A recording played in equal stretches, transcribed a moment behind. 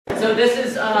So this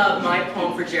is my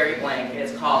poem for Jerry Blank.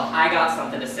 It's called I Got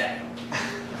Something to Say.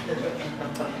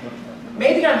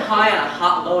 Maybe I'm high on a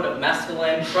hot load of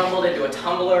mescaline, crumbled into a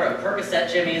tumbler of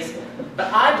Percocet jimmies,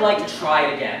 but I'd like to try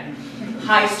it again.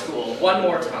 High school, one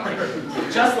more time.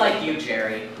 Just like you,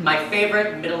 Jerry, my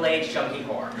favorite middle-aged junkie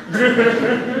whore.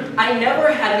 I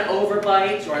never had an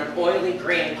overbite or an oily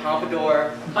grain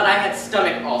pompadour, but I had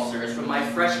stomach ulcers from my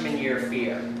freshman year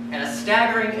fear, and a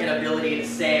staggering inability to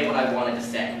say what I wanted to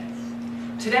say.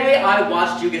 Today, I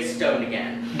watched you get stoned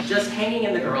again, just hanging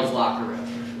in the girls' locker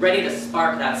room, ready to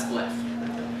spark that spliff.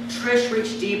 Trish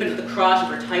reached deep into the crotch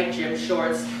of her tight gym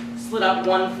shorts, slid up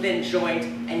one thin joint,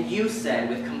 and you said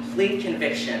with complete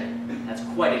conviction, that's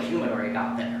quite a humidor you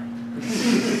got there.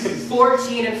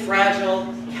 14 and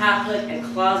fragile, Catholic and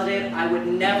closeted, I would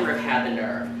never have had the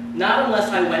nerve, not unless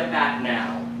I went back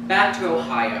now, back to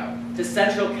Ohio, to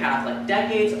Central Catholic,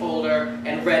 decades older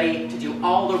and ready to do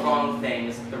all the wrong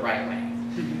things the right way.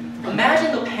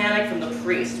 Imagine the panic from the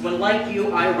priest when, like you,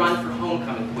 I run for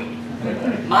homecoming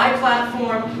queen. My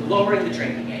platform, lowering the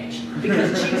drinking age,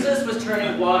 because Jesus was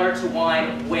turning water to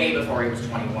wine way before he was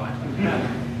 21.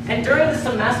 And during the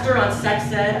semester on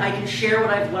sex ed, I can share what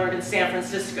I've learned in San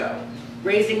Francisco,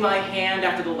 raising my hand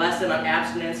after the lesson on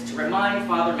abstinence to remind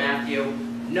Father Matthew,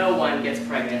 no one gets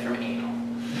pregnant from anal.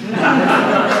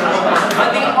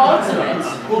 But the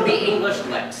ultimate will be English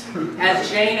lit. As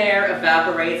Jane Eyre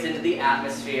evaporates into the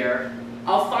atmosphere,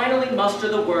 I'll finally muster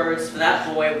the words for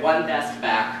that boy one desk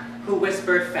back who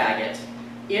whispered faggot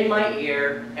in my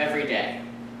ear every day.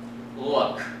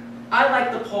 Look, I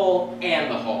like the pole and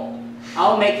the hole.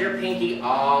 I'll make your pinky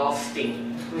all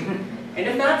stinky. And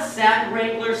if that sack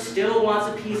wrangler still wants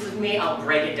a piece of me, I'll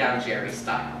break it down Jerry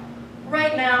style.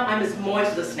 Right now, I'm as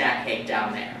moist as a snack cake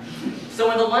down there. So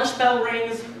when the lunch bell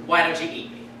rings, why don't you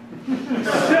eat me?